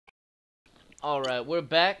Alright, we're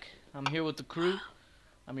back. I'm here with the crew.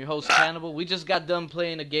 I'm your host, Cannibal. We just got done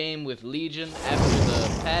playing a game with Legion after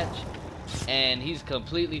the patch, and he's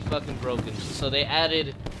completely fucking broken. So they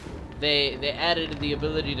added the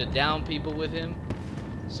ability to down people with him.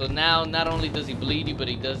 So now not only does he bleed you, but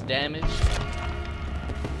he does damage.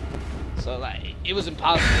 So like, it was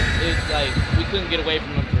impossible. It was like, we couldn't get away from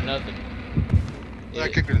him for nothing.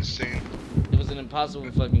 That kick was insane. It was an impossible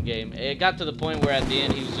fucking game. It got to the point where at the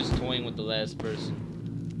end he was just toying with the last person.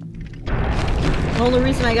 The only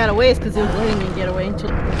reason I got away is because it was letting me get away until...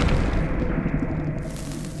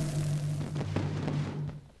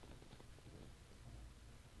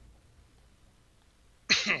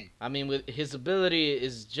 I mean, with his ability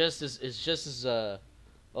is just as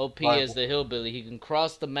OP as the hillbilly. He can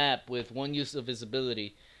cross the map with one use of his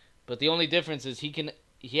ability, but the only difference is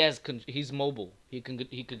he's mobile. He can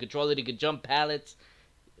control it. He can jump pallets.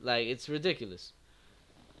 Like, it's ridiculous.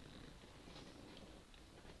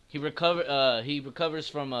 He recovers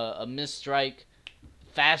from a missed strike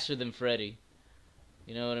faster than Freddy.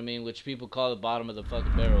 You know what I mean? Which people call the bottom of the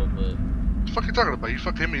fucking barrel, but. What the fuck you talking about? You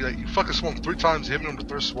fucking hit me, like, you fucking swung 3 times, hit me on the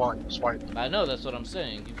third swipe. I know, that's what I'm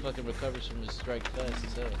saying. He fucking recovers from his strike fast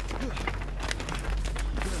as hell.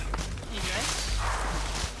 You guys?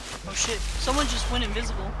 Oh shit, someone just went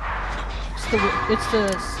invisible. It's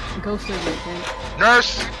the ghost lady, I think.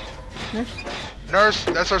 Nurse! Nurse? Nurse,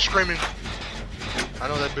 that's her screaming. I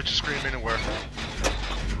know that bitch is screaming anywhere.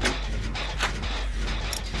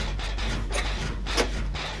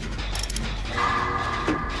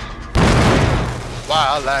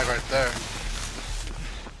 Wow, I lag right there.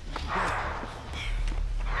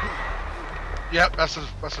 Yep, that's a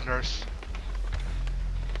nurse.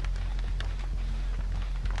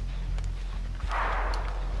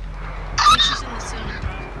 She's in the scene.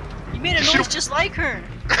 You made a noise just like her.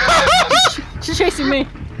 She's chasing me.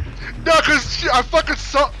 No, cause I fucking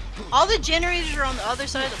saw. All the generators are on the other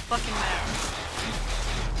side of the fucking map.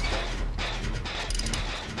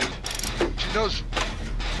 She knows.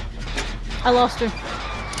 I lost her.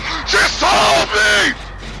 She saw me!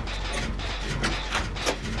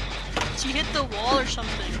 She hit the wall or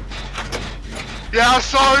something. Yeah, I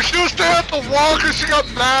saw her. She was standing at the wall cause she got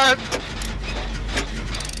mad.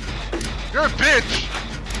 You're a bitch.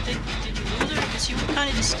 Did you lose her? Because she was kind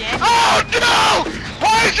of just standing. Oh no!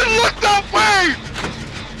 Why did you look that way?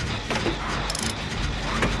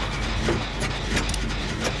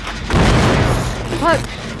 Fuck!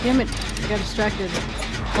 Damn it. I got distracted.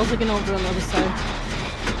 I was looking over on the other side.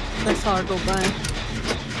 I saw her go by.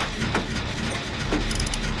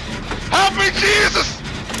 Help me, Jesus!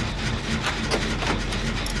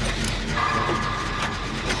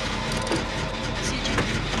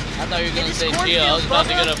 I thought you were gonna say Gia. I was about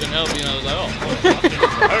to get up and help you, and I was like, oh.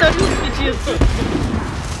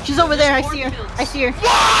 She's over there. I see her. I see her.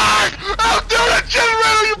 What? I'll do that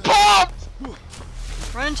generator you popped!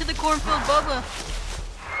 Run into the cornfield, Bubba.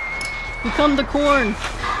 Become the corn.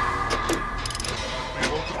 We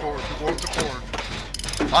want the corn. We want the corn.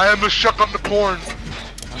 I am the shuck on the corn.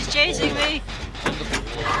 She's chasing me.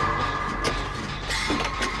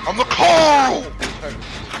 I'm the Carl!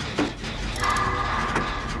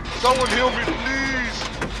 Someone heal me, please!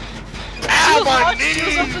 Ow, my knees! She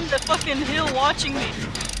was up in the fucking hill watching me.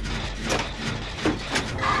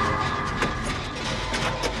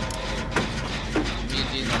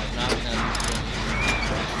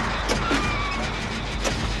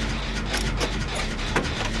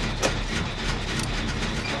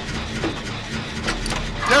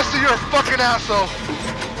 Dusty, you're a fucking asshole!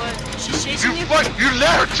 What? She's chasing you? You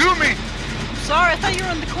led her to me! I'm sorry, I thought you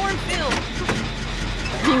were on the cornfield.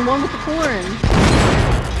 Being one with the corn. I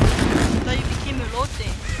thought you became elote.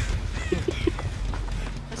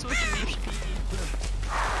 That's what your name should be.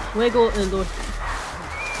 Wiggle elote.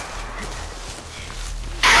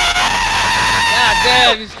 God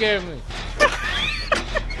damn, you scared me.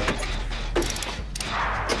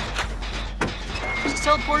 She's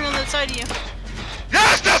teleporting on the other side of you.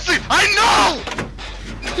 Yes, Dusty! I know!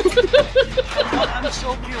 I'm just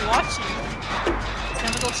over here watching.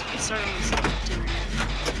 Never go start on this generator.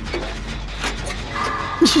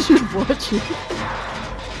 You should watch it.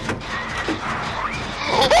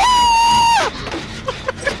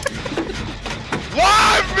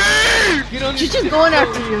 Why me? She's just going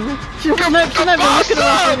after you. She's not even looking around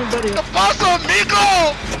for anybody. The paso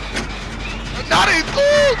amigo! Not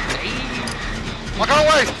tú! I got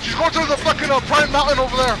away! She's going to the fucking prime mountain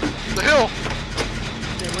over there. The hill.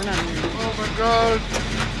 Yeah, we're not even. Oh my god.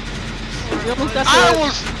 I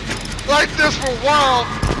was like this for a while.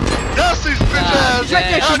 Yes, these bitch ass. She's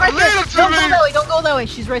right there. She's right Lead there. her to Don't me. go that way. Don't go that way.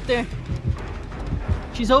 She's right there.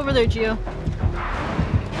 She's over there, Gio.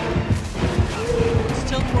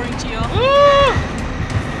 teleporting to y'all.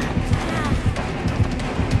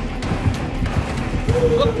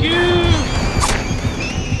 Fuck you!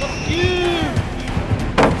 Fuck you!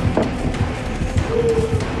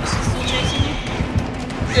 Is she still chasing you?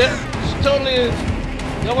 Yeah, she totally is.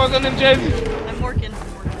 Y'all work on them, Jamie? I'm working.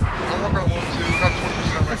 I'm working on one too. Got 20% I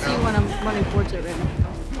right see now. when I'm running towards it right now.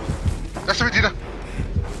 That's the Dina.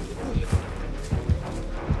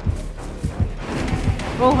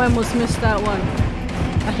 Oh, I almost missed that one.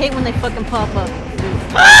 I hate when they fucking pop up, dude.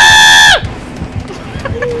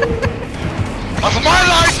 That's my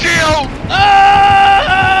life, Gio!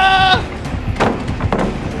 Ah!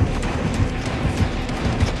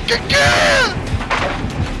 Get!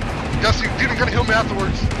 Jesse, Dina gonna heal me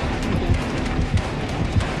afterwards.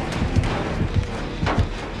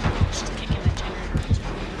 She's kicking the generator.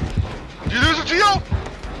 Did you lose it, Gio? I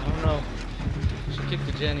don't know. She kicked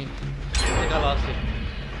the Jenny. I think I lost it.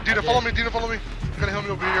 Dina, follow me. Dina, follow me. You're gonna heal me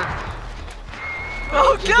over here.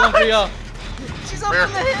 Oh She's going for god! y'all. She's up Where?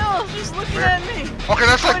 on the hill! She's looking Where? at me! Okay,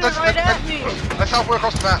 that's like Pointed right at me. that's halfway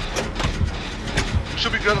across the map.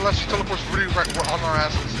 Should be good unless she teleports really right on our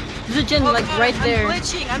asses. There's a gen Oh like god, right there. I'm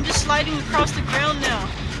glitching. I'm just sliding across the ground now.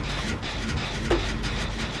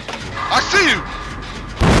 I see you.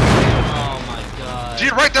 Oh my god. To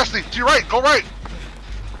your right, Destiny. To your right. Go right.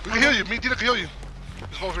 We can heal you. Me and Dina can heal you.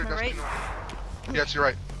 Just go over here, Am I Destiny. Yeah, to your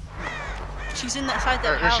right. She's inside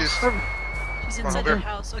that Here she house. is. She's inside over that here.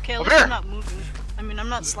 house. Okay, at Over least here. I'm not moving. I mean, I'm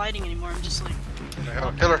not sliding anymore. I'm just like.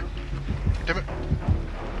 Kill her. Damn it.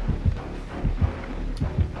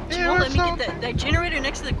 She won't let me get that generator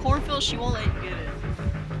next to the cornfield. She won't let you get it.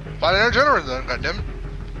 Find another generator then, goddammit.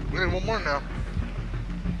 We need one more now.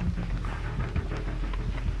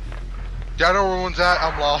 Yeah, I know where one's at.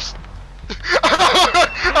 I'm lost. You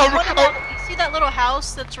see that little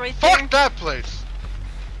house that's right there? Fuck that place.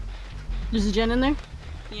 There's a gen in there.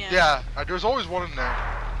 Yeah, there's always one in there.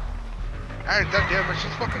 Hey, that damn it,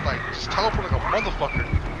 she's fucking like, just teleporting like a motherfucker.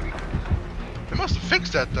 They must have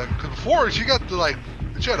fixed that then, because before she got the like,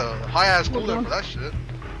 she had a high ass cooldown for that shit.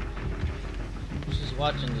 She's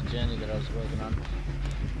watching the Jenny that I was working on.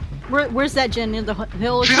 Where's that gen near the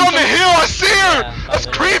hill? or She's on the something? hill, I see her! Yeah, That's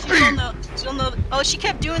by the- creepy! She's on the. Oh, she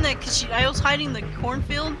kept doing that because I was hiding in the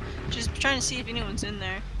cornfield. She's trying to see if anyone's in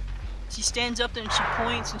there. She stands up there and she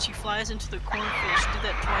points and she flies into the cornfield. She did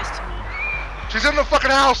that twice to me. She's in the fucking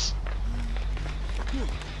house!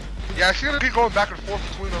 Yeah, she's gonna keep going back and forth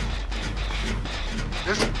between them.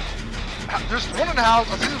 There's one in the house,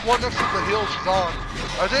 I see there's one next to the hill she's on.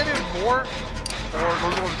 Are there any more? Or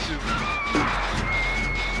those are the two?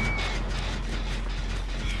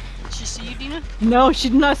 Did she see you, Dina? No, she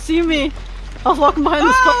did not see me. I was walking behind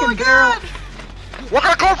this fucking barrel. Work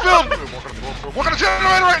on a cornfield! Work on a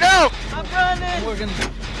generator right now! I'm running! Working.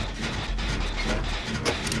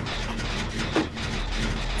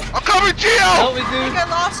 I'm coming, Gio! Help me, I think dude. I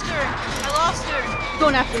lost her. I lost her.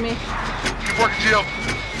 Going after me. Keep working, Gio.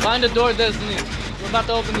 Find the door, Destiny. We're about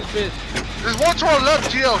to open this bitch. There's one to our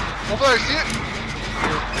left, Gio. Over there, see it?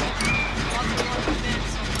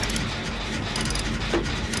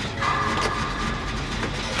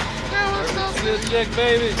 Skill check,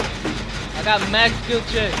 baby. I got max skill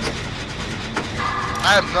check.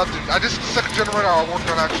 I have nothing. I just second generator I worked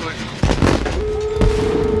on actually.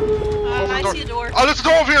 Open the I door. see a door. Oh, there's a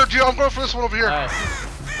door over here, Gio. I'm going for this one over here. Alright.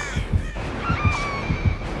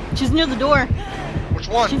 She's near the door. Which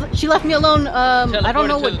one? She left me alone. I don't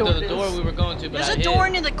know Teleported what to door the it door is. we were going to, but There's I a hid. door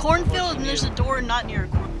near the cornfield and there's a door not near a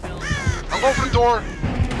cornfield. I'm going for the door.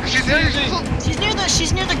 Is she there?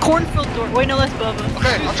 She's near the cornfield door. Wait, no, that's Bubba.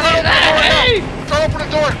 Okay, I'm trying to open the door right now. I'm trying to open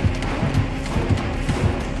the door.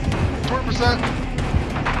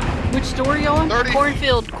 20%, Which door are you on? 30,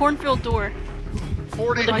 Cornfield door.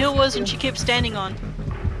 40. The hill was and she kept standing on.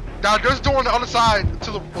 Now there's a door on the other side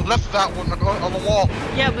to the left of that one on the wall.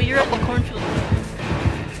 Yeah, but you're at the cornfield door.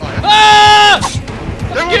 Oh, yeah. Ah!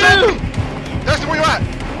 Everyone's you! open. That's where you at.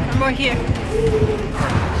 I'm right here.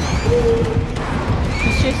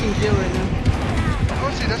 She's chasing Jill right now. Oh,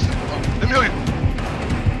 see, that's it. Oh, let me heal you.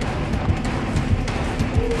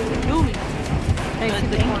 Heal me. Hey, to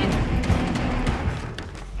the Thank corner. you.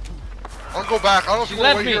 I'll go back. I don't know if She you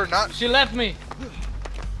want to left wait me. here or not. She left me.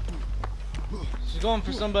 She's going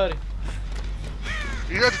for somebody.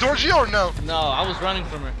 You at the door, Gio, or no? No, I was running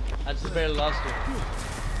from her. I just barely lost her.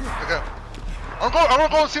 Okay. I'm gonna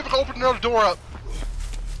go and see if I can open another door up.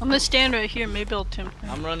 I'm gonna stand right here. Maybe I'll tempt her.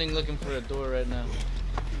 I'm running looking for a door right now.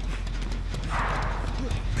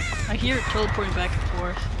 I hear it teleporting back and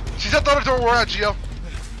forth. She's at the other door where we're at, Gio.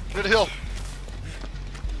 Near the hill.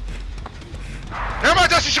 Never mind,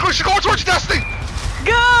 Destiny. She's going towards you, Destiny.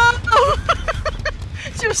 Go!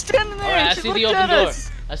 She was standing there. Alright, I She see the looked open at door.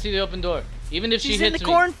 us. I see the open door. Even if she She's in hits the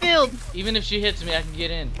me, cornfield. even if she hits me, I can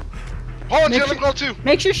get in. Hold on, Make Gia, sure- let me go too.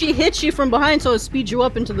 Make sure she hits you from behind so it speeds you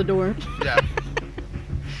up into the door. Yeah.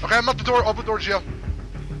 Okay, I'm at the door. Open the door, Gia.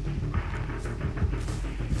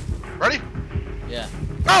 Ready? Yeah.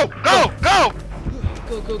 Go! Go! Go!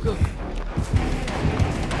 Go, go, go.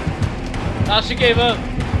 Oh, she gave up.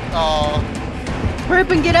 Oh. Hurry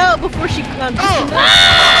up and get out before she. Oh!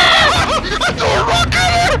 I threw a rock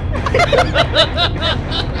at her!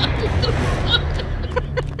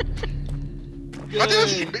 I think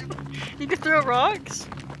this is You can throw rocks.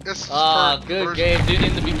 this is Ah, her good version. game, dude.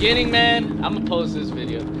 In the beginning, man, I'm gonna post this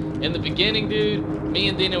video. In the beginning, dude, me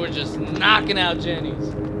and Dina were just knocking out Jenny's.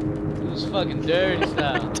 It was fucking dirty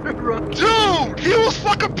style. Throw rocks. Dude, he was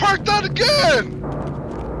fucking parked out again!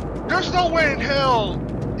 There's no way in hell.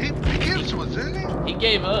 He gave it to us, didn't he? He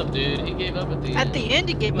gave up, dude. He gave up at the end. At the end,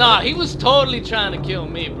 he gave Nah, up. he was totally trying to kill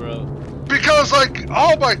me, bro. Because, like,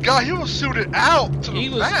 oh my god, he was suited out to the He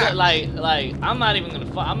was max. like, I'm not even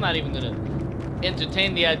gonna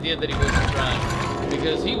entertain the idea that he wasn't trying,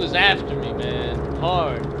 because he was after me, man,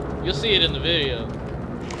 hard. You'll see it in the video.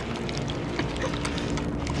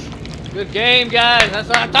 Good game, guys. That's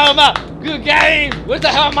what I'm talking about. Good game. Where's the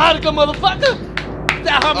harmonica, motherfucker? Where's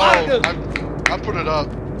the harmonica? Oh, I put it up.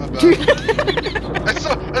 My bad.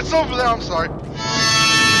 it's over there, I'm sorry.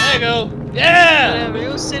 There you go. Yeah. Whatever,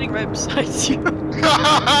 it was sitting right beside you.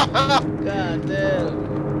 God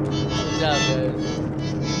damn. Good job,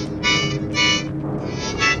 guys.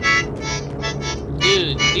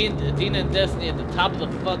 Dude, Dina and Destiny at the top of the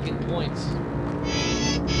fucking points.